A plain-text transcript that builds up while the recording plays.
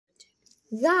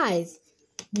Guys,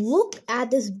 look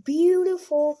at this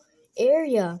beautiful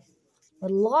area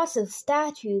with lots of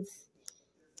statues,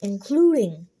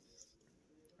 including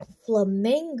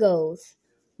flamingos,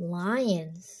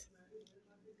 lions,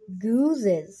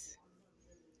 gooses,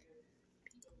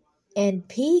 and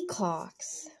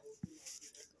peacocks.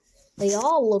 They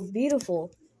all look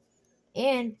beautiful.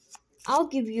 And I'll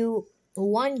give you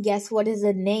one guess what is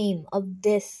the name of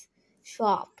this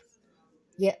shop.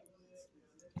 Yeah.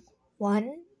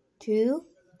 1, 2,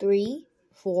 3,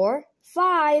 4,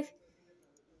 5.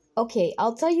 Okay,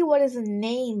 I'll tell you what is the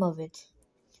name of it.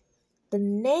 The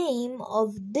name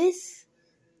of this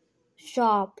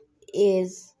shop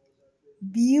is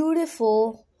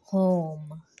Beautiful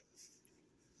Home.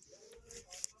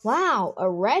 Wow, a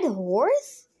red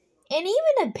horse? And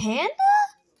even a panda?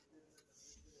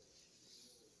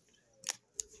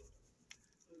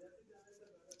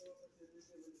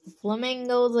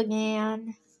 Flamingos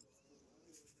again.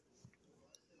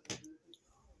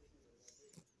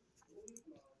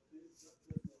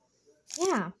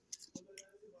 Yeah.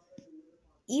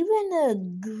 Even a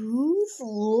goose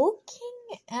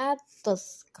looking at the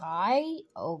sky?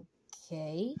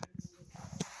 Okay.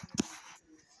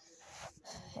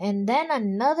 And then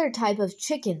another type of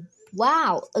chicken.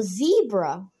 Wow, a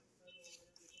zebra.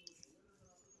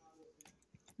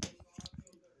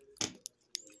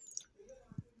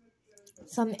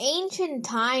 Some ancient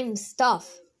time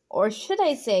stuff, or should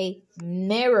I say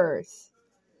mirrors.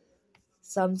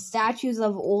 Some statues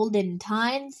of olden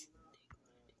times.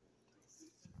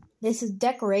 This is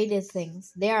decorated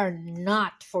things. They are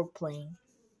not for playing.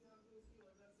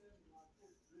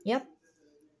 Yep.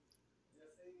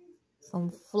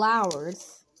 Some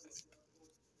flowers.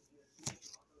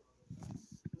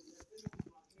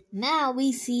 Now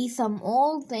we see some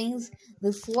old things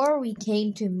before we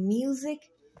came to music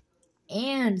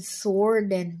and sword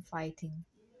fighting.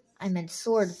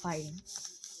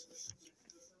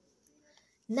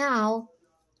 Now,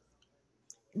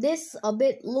 this a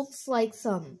bit looks like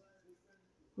some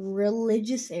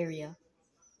religious area,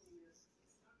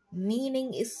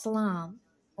 meaning Islam,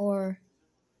 or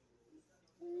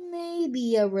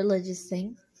maybe a religious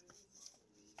thing.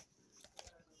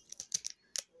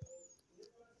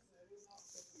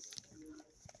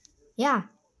 Yeah,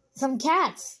 some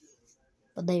cats,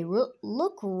 but they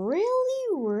look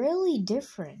really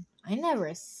different. I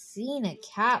never seen a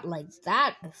cat like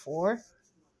that before.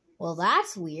 Well,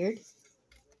 that's weird.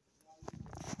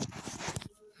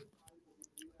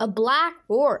 A black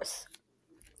horse.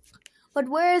 But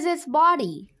where is its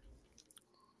body?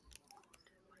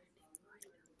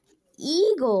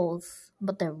 Eagles,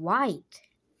 but they're white.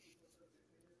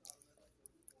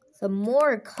 Some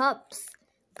more cups,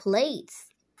 plates.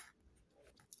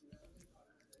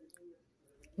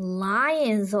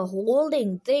 Lions are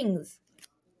holding things.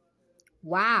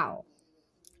 Wow.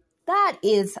 That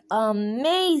is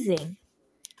amazing.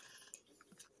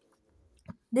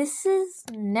 This is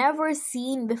never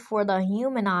seen before the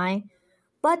human eye,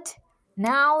 but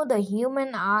now the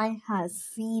human eye has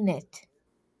seen it.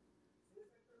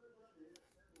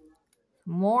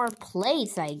 More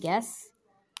plates, I guess.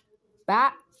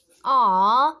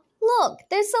 Aw, look,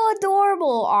 they're so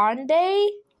adorable, aren't they?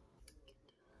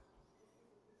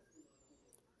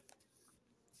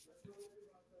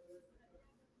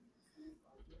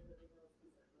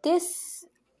 This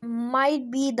might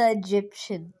be the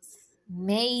Egyptians.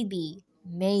 Maybe.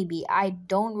 I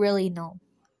don't really know.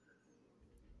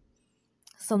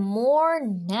 Some more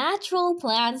natural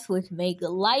plants which make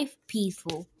life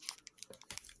peaceful.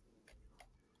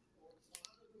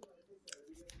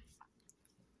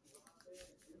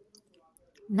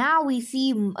 Now we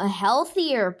see a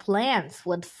healthier plants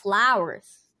with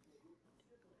flowers.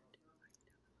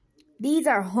 These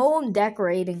are home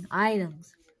decorating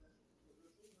items.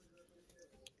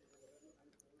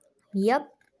 Yep.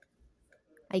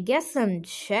 I guess some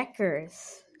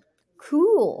checkers.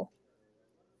 Cool.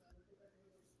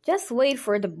 Just wait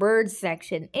for the bird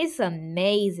section. It's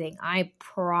amazing, I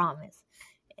promise.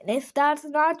 And if that's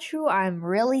not true, I'm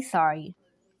really sorry.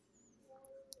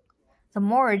 Some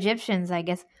more Egyptians, I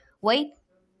guess. Wait,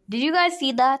 did you guys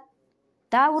see that?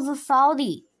 That was a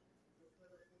Saudi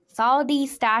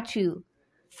statue.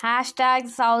 Hashtag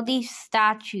Saudi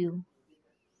statue.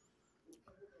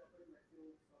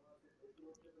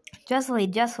 Just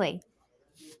wait.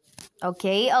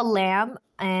 Okay, a lamb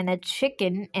and a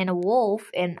chicken and a wolf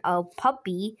and a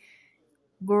puppy,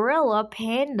 gorilla,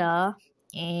 panda,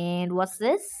 and what's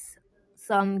this?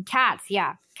 Some cats.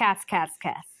 Yeah, cats.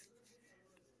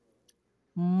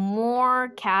 More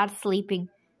cats sleeping.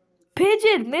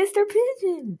 Pigeon, Mr.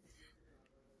 Pigeon.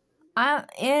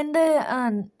 In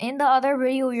the other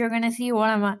video you're gonna see what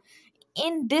I'm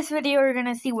in this video you're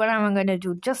gonna see what I'm gonna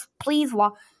do. Just please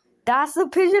watch. That's the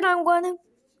pigeon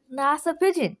that's the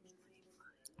pigeon.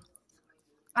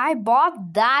 I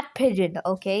bought that pigeon,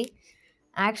 okay?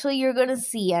 Actually you're gonna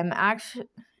see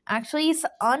actually it's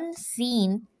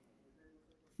unseen,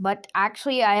 but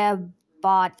actually I have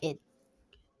bought it.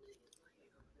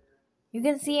 You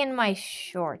can see in my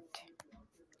short,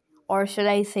 or should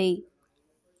I say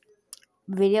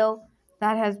video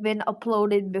that has been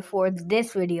uploaded before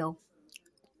this video.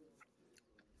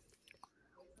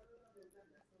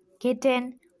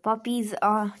 Kitten, puppies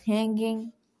are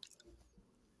hanging.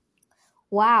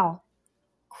 Wow,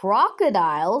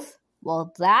 crocodiles?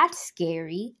 Well, that's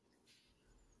scary.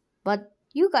 But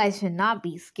you guys should not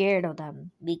be scared of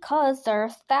them because they're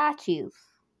statues.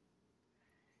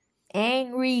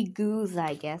 Angry goose,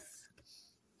 I guess.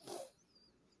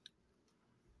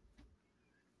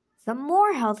 Some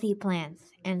more healthy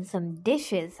plants and some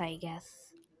dishes, I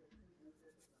guess.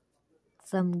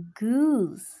 Some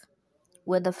goose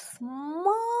with a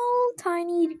small,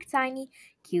 tiny,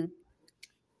 cute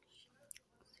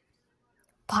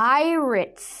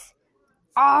pirates.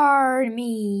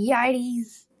 Army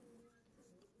yighties.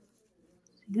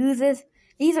 Gooses.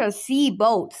 These are sea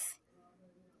boats.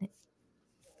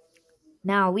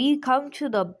 Now we come to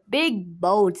the big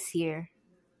boats here.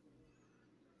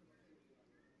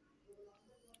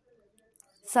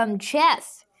 Some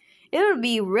chests. It would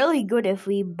be really good if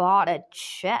we bought a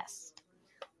chest,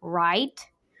 right?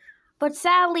 But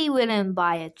sadly we didn't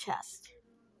buy a chest.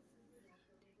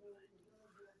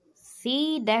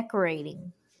 See,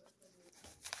 decorating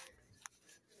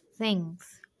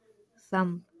things.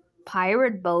 Some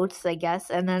pirate boats, I guess,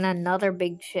 and then another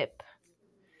big ship.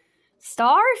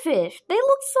 Starfish. They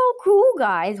look so cool,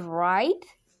 guys, right?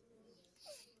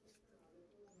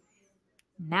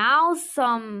 Now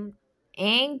some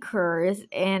anchors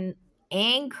and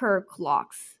anchor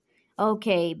clocks.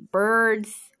 Okay,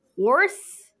 birds,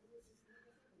 horse.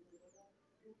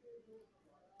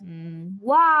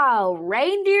 Wow,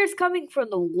 reindeers coming from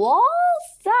the walls?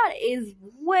 That is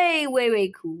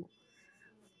way cool.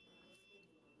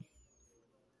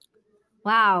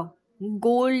 Wow,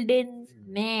 golden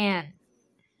man.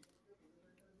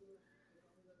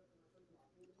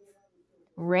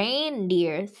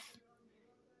 Reindeers.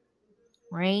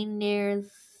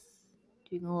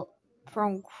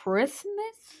 From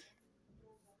Christmas?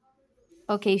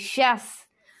 Okay, chefs.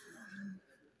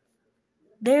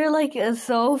 They're like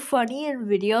so funny in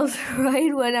videos,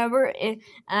 right?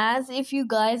 As if you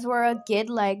guys were a kid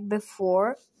like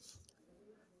before,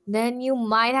 then you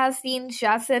might have seen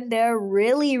chefs and they're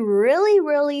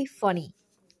really funny.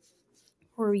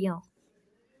 For real.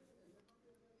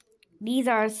 These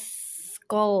are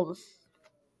skulls.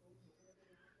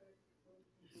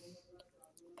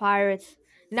 Pirates.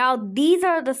 Now these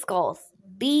are the skulls.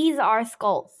 These are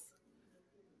skulls.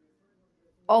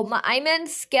 Oh, I meant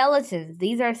skeletons.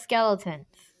 These are skeletons.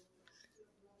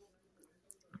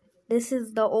 This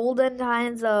is the olden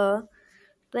times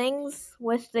things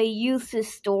which they used to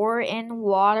store in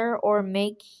water or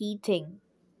make heating.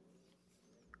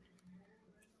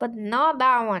 But not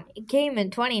that one. It came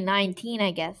in 2019,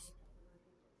 I guess.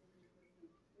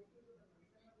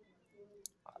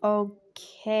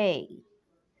 Okay.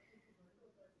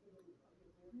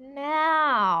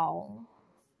 Now,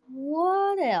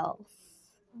 what else?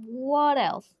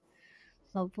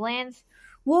 Some plants.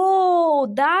 Whoa,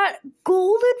 that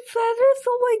golden feathers!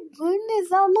 Oh my goodness,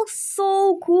 that looks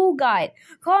so cool, guys.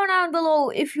 Comment down below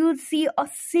if you'd see a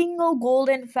single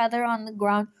golden feather on the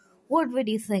ground. What would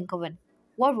you think of it?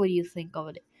 What would you think of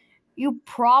it? You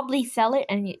probably sell it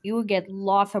and you would get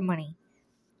lots of money.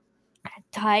 A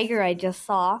tiger I just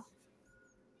saw.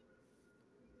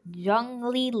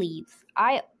 Jungly leaves.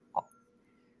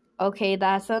 Okay,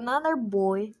 that's another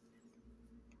boy.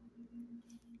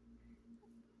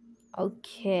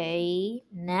 Okay,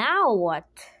 now what?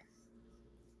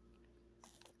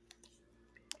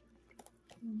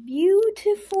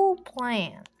 Beautiful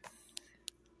plants,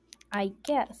 I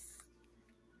guess.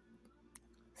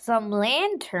 Some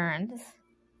lanterns.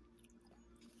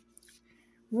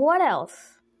 What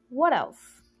else?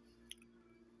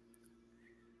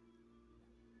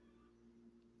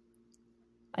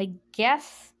 I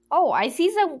guess. Oh, I see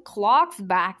some clocks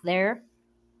back there.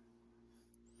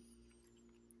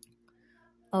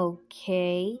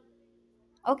 Okay,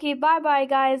 bye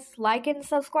guys. Like and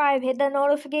subscribe. Hit the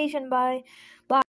notification. Bye.